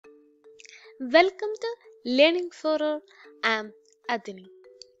Welcome to Learning for All. I'm Athini.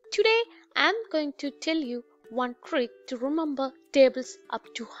 Today I'm going to tell you one trick to remember tables up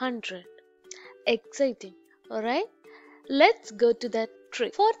to 100. Exciting, alright? Let's go to that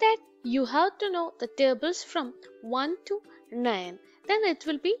trick. For that, you have to know the tables from 1 to 9. Then it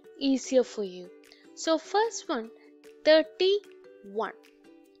will be easier for you. So, first one, 31.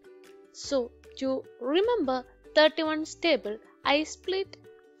 So, to remember 31's table, I split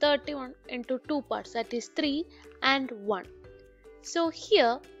 31 into two parts, that is 3 and 1. So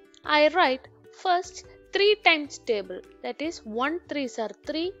here I write first 3 times table, that is 1 3s are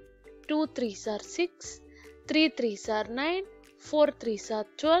 3, 2 3s are 6, 3 3s are 9, 4 3s are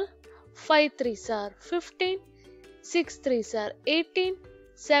 12, 5 3s are 15, 6 3s are 18,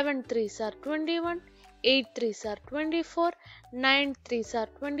 7 3s are 21, 8 3s are 24, 9 3s are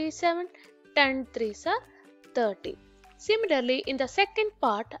 27, 10 3s are 30. Similarly, in the second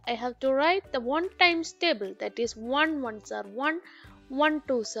part, I have to write the 1 times table, that is 1 1s are 1, 1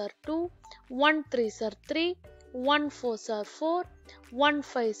 2s are 2, 1 3s are 3, 1 4s are 4, 1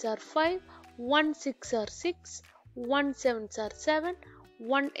 5s are 5, 1 6 are 6, 1 7s are 7,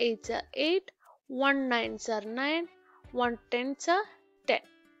 1 8s are 8, 1 9s are 9, 1 10s are 10.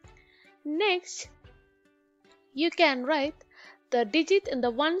 Next, you can write the digit in the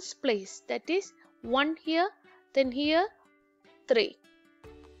ones place, that is 1 here, then here 3,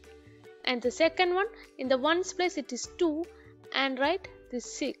 and the second one in the ones place it is 2 and write this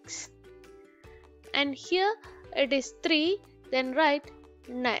 6, and here it is 3, then write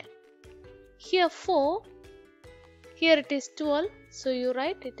 9, here 4, here it is 12, so you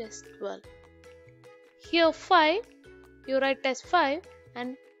write it as 12, here 5 you write as 5,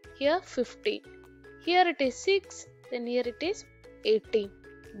 and here 15, here it is 6, then here it is 18,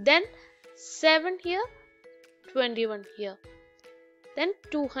 then 7 here, 21 here, then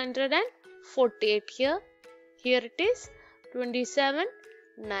 248 here, here it is 27,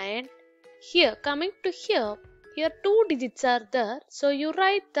 9, here coming to here 2 digits are there, so you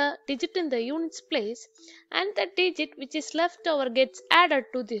write the digit in the units place and the digit which is left over gets added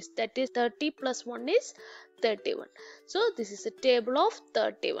to this, that is 30 plus 1 is 31. So this is a table of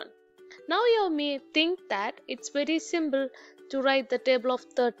 31. Now you may think that it's very simple to write the table of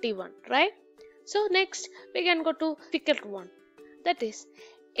 31, right? So next we can go to difficult one, that is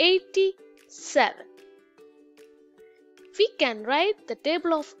 87. We can write the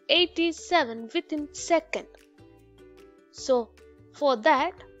table of 87 within second. So for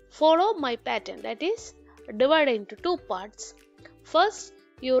that, follow my pattern, that is divide into two parts. First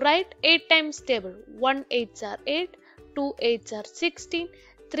you write 8 times table, 1 8s are 8, 2 8s are 16,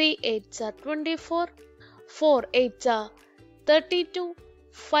 3 8s are 24, 4 8s are 32,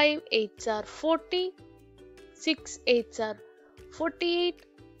 5 8s are 40, 6 8s are 48,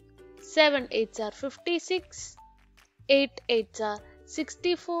 7 8s are 56, 8 8s are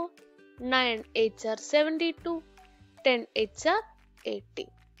 64, 9 8s are 72, 10 8s are 80.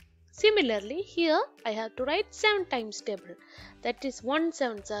 Similarly, here I have to write 7 times table, that is 1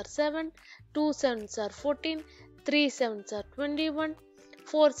 7s are 7, 2 7s are 14, 3 7s are 21,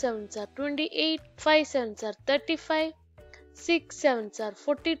 4 7s are 28, 5 7s are 35, 6 7s are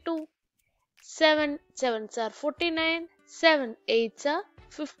 42, 7 7s are 49, 7 8s are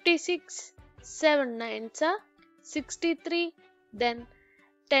 56, 7 9s are 63, then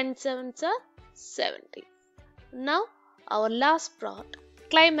 10 7s are 70. Now our last part,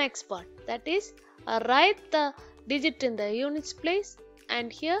 climax part, that is write the digit in the units place,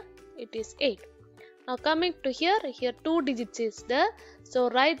 and here it is 8. Now coming to here 2 digits is there, so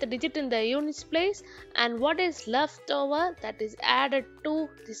write the digit in the units place, and what is left over that is added to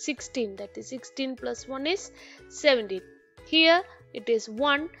the 16, that is 16 plus 1 is 17. Here it is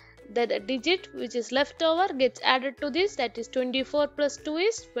 1, that the digit which is left over gets added to this, that is 24 plus 2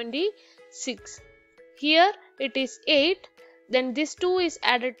 is 26. Here it is 8, then this 2 is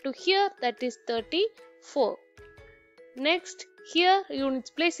added to here, that is 34. Next here units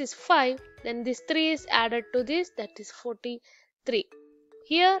place is 5, then this 3 is added to this, that is 43.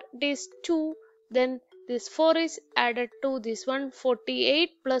 Here it is 2, then this 4 is added to this one,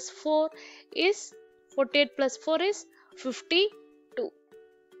 48 plus 4 is 52.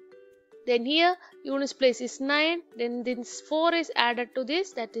 Then here units place is 9, then this 4 is added to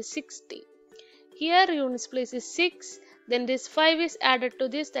this, that is 60. Here units place is 6, then this 5 is added to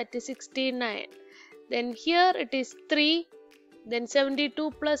this, that is 69. Then here it is 3, then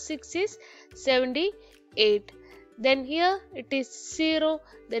 72 plus 6 is 78. Then here it is 0,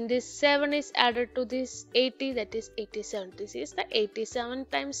 then this 7 is added to this 80, that is 87. This is the 87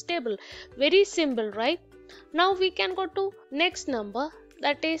 times table. Very simple, right? Now we can go to next number,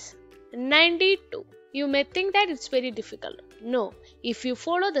 that is 92. You may think that it's very difficult. No, if you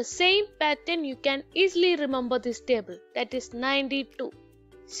follow the same pattern, you can easily remember this table. That is 92.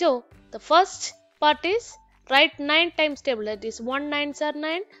 So, the first part is write 9 times table. That is 1 9s are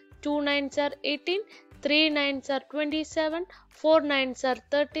 9, 2 9s are 18, 3 9s are 27, 4 9s are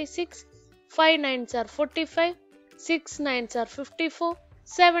 36, 5 9s are 45, 6 9s are 54,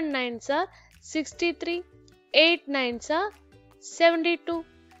 7 9s are 63, 8 9s are 72,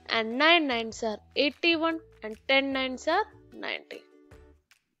 and 9 9s are 81, and 10 9s are 90.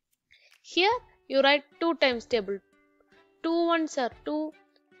 Here you write 2 times table. 2 1s are 2,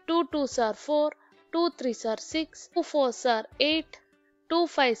 2 2s are 4, 2 3s are 6, 2 4s are 8, 2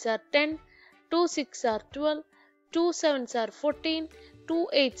 5s are 10, 2 6s are 12, 2 7s are 14, 2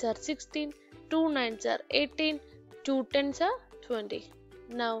 8s are 16, 2 9s are 18, 2 10s are 20.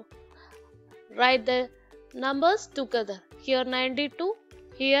 Now write the numbers together. Here 92,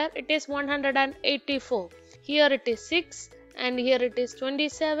 here it is 184, here it is 6, and here it is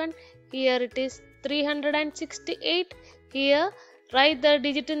 27, here it is 368. Here write the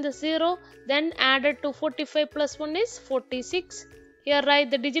digit in the 0, then add it to 45 plus 1 is 46. Here write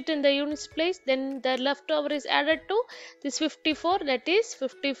the digit in the units place, then the leftover is added to this 54, that is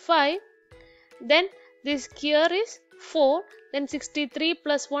 55. Then this here is 4, then 63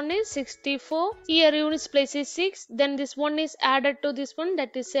 plus 1 is 64. Here units place is 6, then this 1 is added to this one,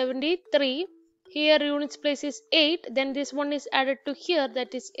 that is 73. Here units place is 8, then this one is added to here,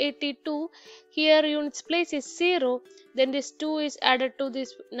 that is 82. Here units place is 0, then this 2 is added to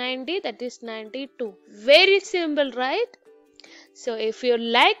this 90, that is 92. Very simple, right? So if you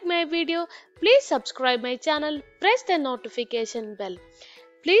like my video, please subscribe my channel, press the notification bell.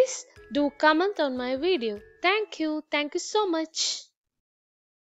 Please do comment on my video. Thank you so much.